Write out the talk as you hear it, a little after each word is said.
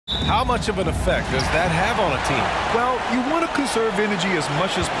How much of an effect does that have on a team? Well, you want to conserve energy as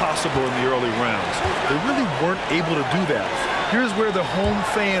much as possible in the early rounds. They really weren't able to do that. Here's where the home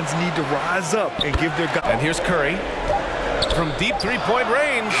fans need to rise up and give their guy. And here's Curry from deep three-point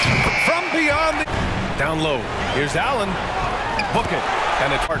range, from beyond the... Down low, here's Allen. Book it,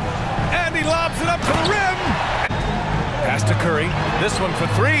 and it's Harden. And he lobs it up to the rim. Pass to Curry. This one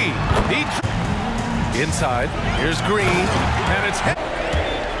for three. Inside, here's Green, and it's hit.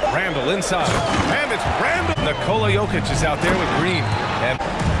 Randall inside, and it's Randall. Nikola Jokic is out there with Green, and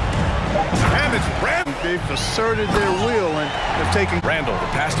it's Randall. They've asserted their will and have taken Randall, the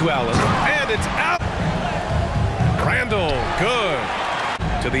pass to Allen, and it's out. Randall,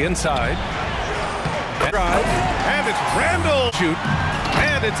 good. To the inside. And drive, and it's Randall. Shoot,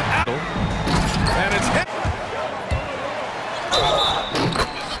 and it's out. And it's hit.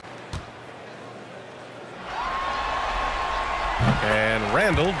 And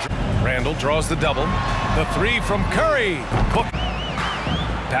Randall draws the double. The three from Curry. Book.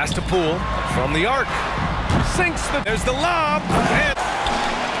 Pass to Poole from the arc. Sinks the... There's the lob. And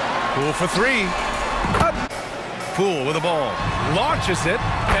Poole for three. Poole with the ball. Launches it.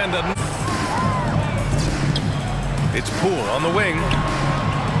 And it's Poole on the wing.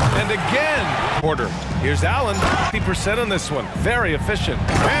 And again. Porter. Here's Allen. 50% on this one. Very efficient.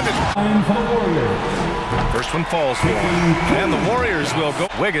 And it's... First one falls for him. And the Warriors will go.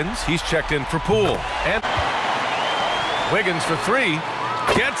 Wiggins, he's checked in for Poole. And Wiggins for three.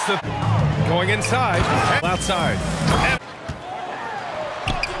 Gets the... Going inside. And outside. And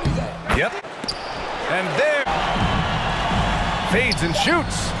yep. And there. Fades and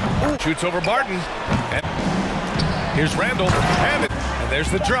shoots. Shoots over Barton. And here's Randall. And there's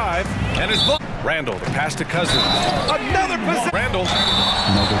the drive. And it's Randall, the pass to Cousins. Another possession. Randall.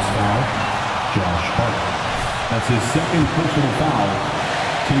 Another foul. Josh Hart. That's his second personal foul.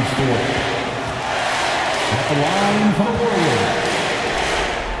 Team score. At the line for the Warriors.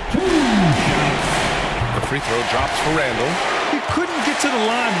 2 shots. The free throw drops for Randall. He couldn't get to the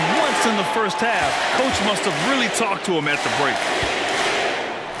line once in the first half. Coach must have really talked to him at the break.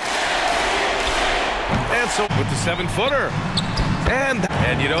 And so with the 7-footer.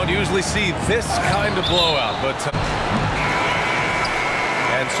 And you don't usually see this kind of blowout, but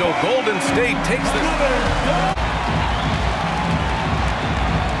and so Golden State takes this.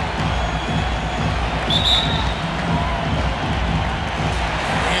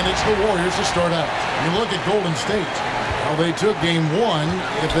 And it's the Warriors to start out. You look at Golden State. Well, they took game one.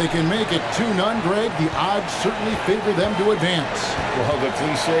 If they can make it 2-0, Greg, the odds certainly favor them to advance. Well, the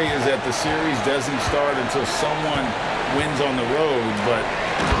cliche is that the series doesn't start until someone wins on the road, but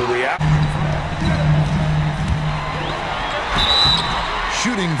the reality...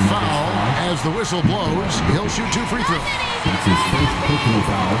 Shooting foul as the whistle blows. He'll shoot 2 free throws. That's his first personal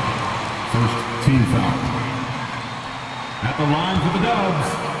foul. First team foul. At the line for the Dubs.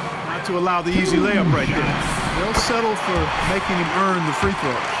 Not to allow the easy layup right there. They'll settle for making him earn the free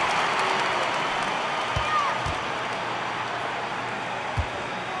throws.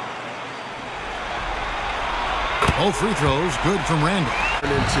 Both free throws good from Randall.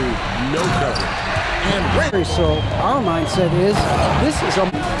 into no coverage. And Randall. So our mindset is this is a...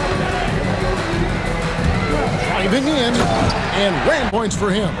 Driving in. And Rand points for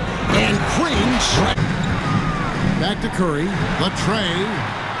him. And Green. Back to Curry. Latrey.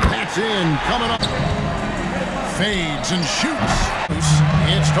 That's in. Coming up. Fades and shoots.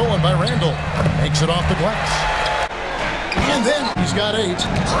 It's stolen by Randall. Makes it off the glass. And then he's got 8.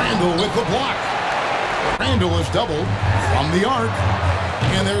 Randall with the block. Randall is doubled from the arc.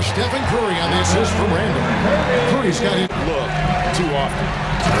 And there's Stephencurry on the assist from Randall. Curry's got it. Look, too often.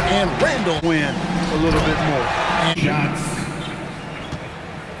 And Randall Win a little bit more. And Shots.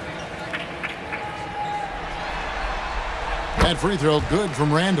 that free throw good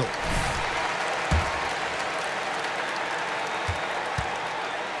from Randall.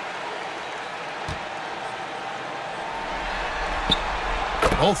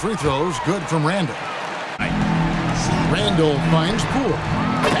 Both free throws good from Randall. Randall finds Poole.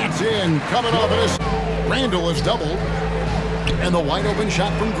 That's in. Coming off of this. Randall is doubled. And the wide open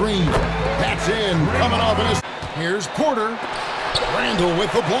shot from Green. That's in. Coming off of this. Here's Porter. Randall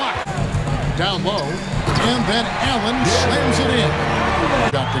with the block. Down low. And then Allen slams it in.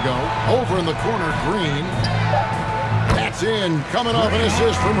 Got to go. Over in the corner, Green. That's in. Coming off an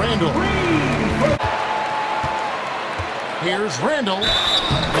assist from Randall. Here's Randall.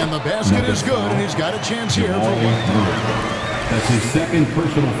 And the basket is good, and he's got a chance here for one. That's his second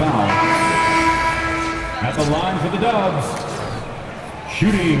personal foul. At the line for the Dubs.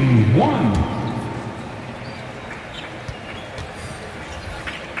 Shooting 1.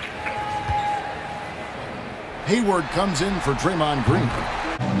 Hayward comes in for Draymond Green.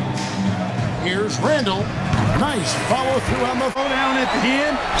 Here's Randall. Nice follow through on the Go down at the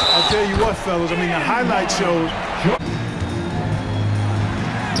end. I'll tell you what, fellas. I mean, the highlight shows.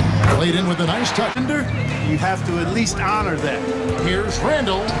 Played in with a nice touch. You have to at least honor that. Here's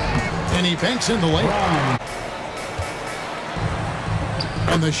Randall, and he banks in the layup.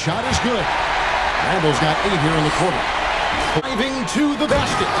 And the shot is good. Randall's got 8 here in the quarter. Driving to the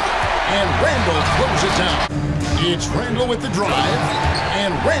basket, and Randall throws it down. It's Randall with the drive,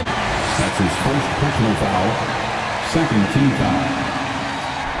 and Randall. That's his first personal foul. Second team foul.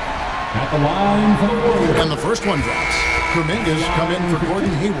 At the line for the Warriors. And the first one drops. Dominguez come in for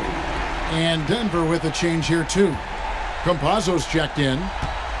Gordon Hayward. And Denver with a change here too. Campazzo's checked in.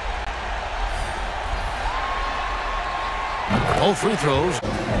 All free throws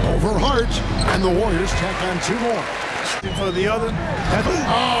over Hart, and the Warriors tack on 2 more. For the other.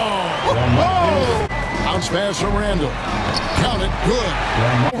 Oh! Bounce pass from Randall. Count it, good.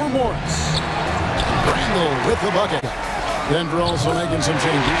 Over Morris. Randall with the bucket. Denver also making some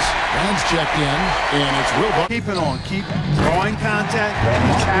changes. Rand's checked in, and it's Will. Keep it on. Keep drawing contact,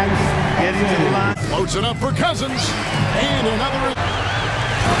 attacking, getting to the line. Floats it up for Cousins, and another.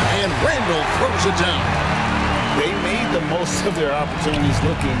 And Randall throws it down. They made the most of their opportunities,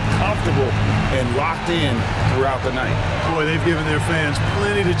 looking comfortable and locked in throughout the night. Boy, they've given their fans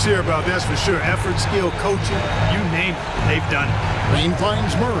plenty to cheer about, that's for sure. Effort, skill, coaching, you name it, they've done it. Green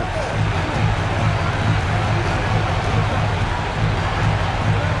finds Murray.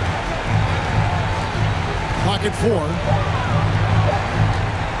 Clock at 4.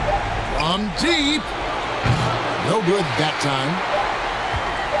 From deep. No good that time.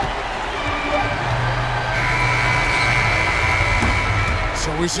 So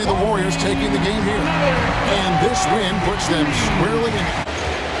we see the Warriors taking the game here. And this win puts them squarely in.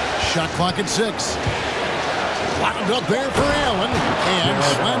 Shot clock at 6. Wound up there for Allen. And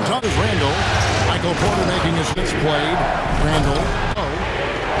slammed on his Randall. Michael Porter making his fifth played. Randall. Oh.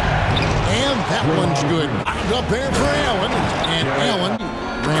 And that one's good. Wound up there for Allen. And Allen.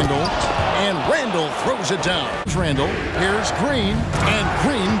 Randall. And Randall throws it down. Randall. Here's Green. And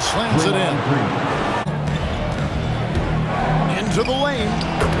Green slams it in. To the lane,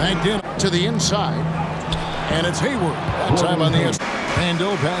 backed in to the inside, and it's Hayward. That time on the inside.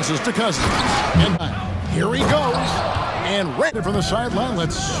 Randall passes to Cousins, and here he goes. And Randall from the sideline.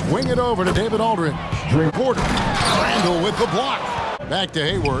 Let's swing it over to David Aldridge. Porter, Randall with the block. Back to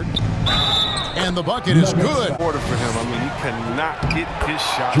Hayward, and the bucket is good. Order for him. I mean, he cannot get his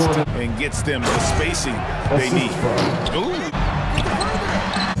shots And gets them the spacing they need. Ooh.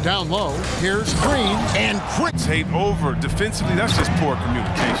 Down low, here's Green, and Chris. Tate over defensively. That's just poor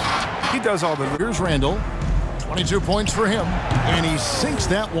communication. He does all the. Here's Randall, 22 points for him, and he sinks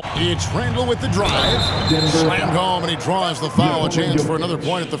that one. It's Randall with the drive, slammed home, and he draws the foul. A chance for another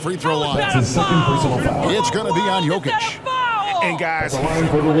point at the free throw line. That's his second personal foul. It's going to be on Jokic. And guys, At the line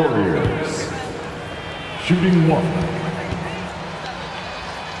for the Warriors. Shooting 1.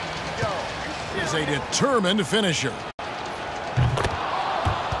 Is a determined finisher.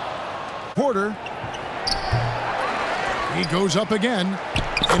 Porter. He goes up again,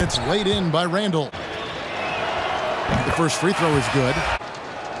 and it's laid in by Randall. The first free throw is good.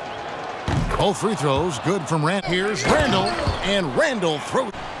 Both free throws good from Randall. Here's Randall, and Randall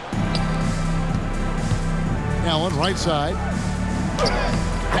throws. Allen, right side.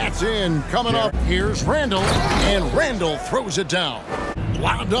 That's in, coming up. Here's Randall, and Randall throws it down.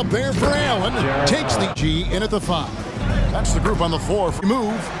 Wound up there for Allen. Takes the G in at the 5. That's the group on the floor.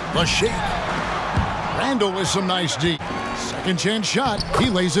 Move, the shake. Randall with some nice D. Second chance shot. He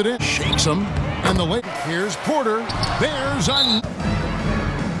lays it in. Shakes him. And the late. Here's Porter. There's on.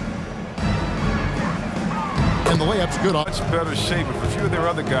 And the layup's good. much better shape if a few of their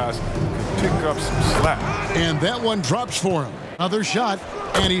other guys could pick up some slack. And that one drops for him. Another shot.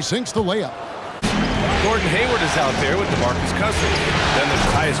 And he sinks the layup. Gordon Hayward is out there with DeMarcus Cousins. Then there's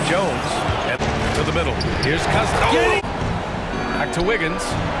Tyus Jones. And to the middle. Here's Cousins. Oh! Back to Wiggins.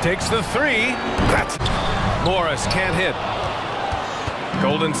 Takes the 3. That's Morris can't hit.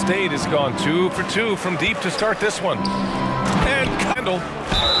 Golden State has gone 2 for 2 from deep to start this one. And Kendall.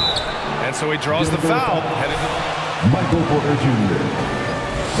 And so he draws the foul. Michael Porter Jr.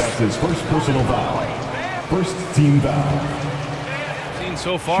 That's his first personal foul. First team foul. Seen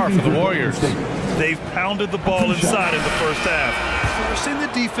so far for the Warriors. They've pounded the ball inside in the first half, forcing the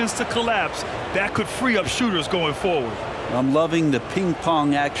defense to collapse. That could free up shooters going forward. I'm loving the ping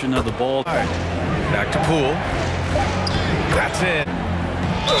pong action of the ball. All right. Back to Poole. That's it.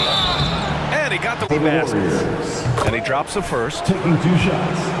 And he got the basket. And he drops the first. Taking 2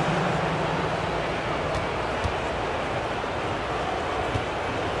 shots.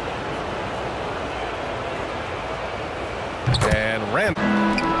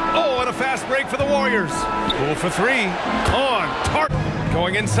 break for the Warriors. Poole for three. On target.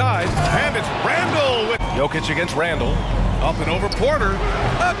 Going inside. And it's Randall with Jokic against Randall. Up and over Porter.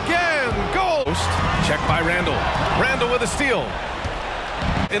 Again. Goal. Check by Randall. Randall with a steal.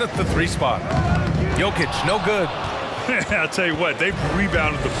 In at the three spot. Jokic, no good. I'll tell you what, they've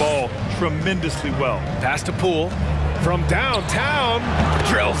rebounded the ball tremendously well. Pass to Poole. From downtown.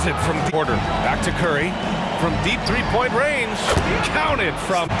 Drills it from Porter. Back to Curry. From deep three-point range. Counted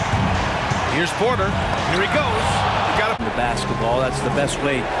from. Here's Porter. Here he goes. He got The basketball, that's the best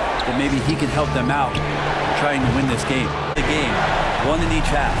way that maybe he can help them out trying to win this game. The game, one in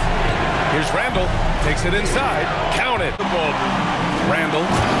each half. Here's Randall. Takes it inside. Count it. The ball. Randall.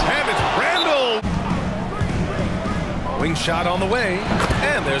 And it's Randall. Wing shot on the way.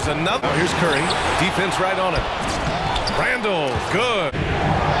 And there's another. Oh, here's Curry. Defense right on it. Randall. Good.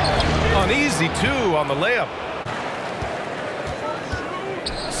 Uneasy, too, on the layup.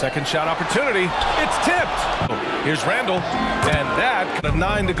 Second shot opportunity. It's tipped. Here's Randall. And that got a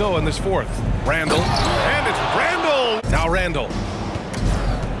 9 to go in this fourth. Randall. And it's Randall. Now Randall.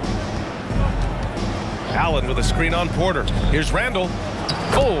 Allen with a screen on Porter. Here's Randall.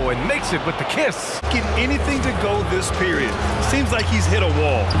 Oh, and makes it with the kiss. Get anything to go this period. Seems like he's hit a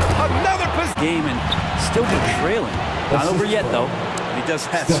wall. Another Game and still be trailing. Not over yet, though. He does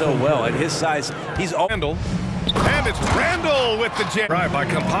that so well. At his size, he's all. Randall. And it's Randall with the jam. Drive by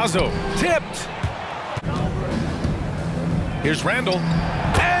Campazzo. Tipped. Here's Randall.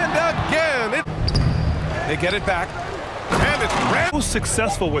 And again. They get it back. And it's Randall.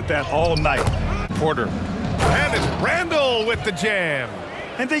 Successful with that all night. Porter. And it's Randall with the jam.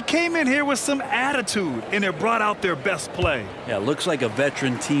 And they came in here with some attitude, and it brought out their best play. Yeah, looks like a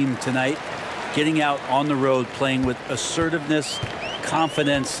veteran team tonight, getting out on the road, playing with assertiveness,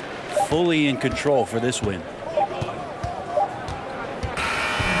 confidence, fully in control for this win.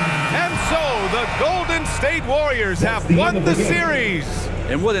 And so the Golden State Warriors have won the series.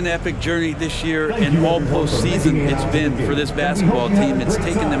 And what an epic journey this year and all postseason it's been for this basketball team. It's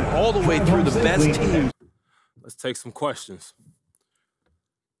taken them all the way through the best teams. Let's take some questions.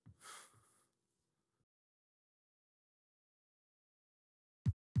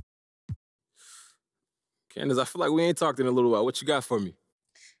 Candace, I feel like we ain't talked in a little while. What you got for me?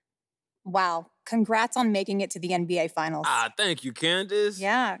 Wow. Congrats on making it to the NBA Finals. Thank you, Candace.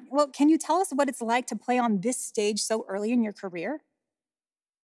 Yeah. Well, can you tell us what it's like to play on this stage so early in your career?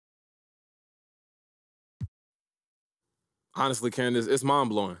 Honestly, Candace, it's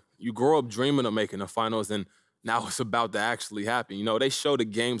mind-blowing. You grow up dreaming of making the finals, and now it's about to actually happen. You know, they show the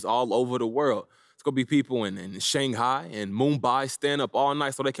games all over the world. It's going to be people in Shanghai and Mumbai stand up all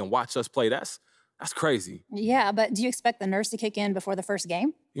night so they can watch us play. That's crazy. Yeah, but do you expect the nerves to kick in before the first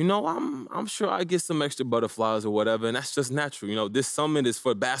game? You know, I'm sure I get some extra butterflies or whatever, and that's just natural. You know, this summit is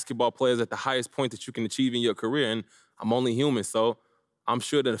for basketball players at the highest point that you can achieve in your career, and I'm only human, so I'm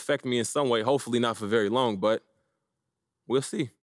sure it'll affect me in some way, hopefully not for very long, but we'll see.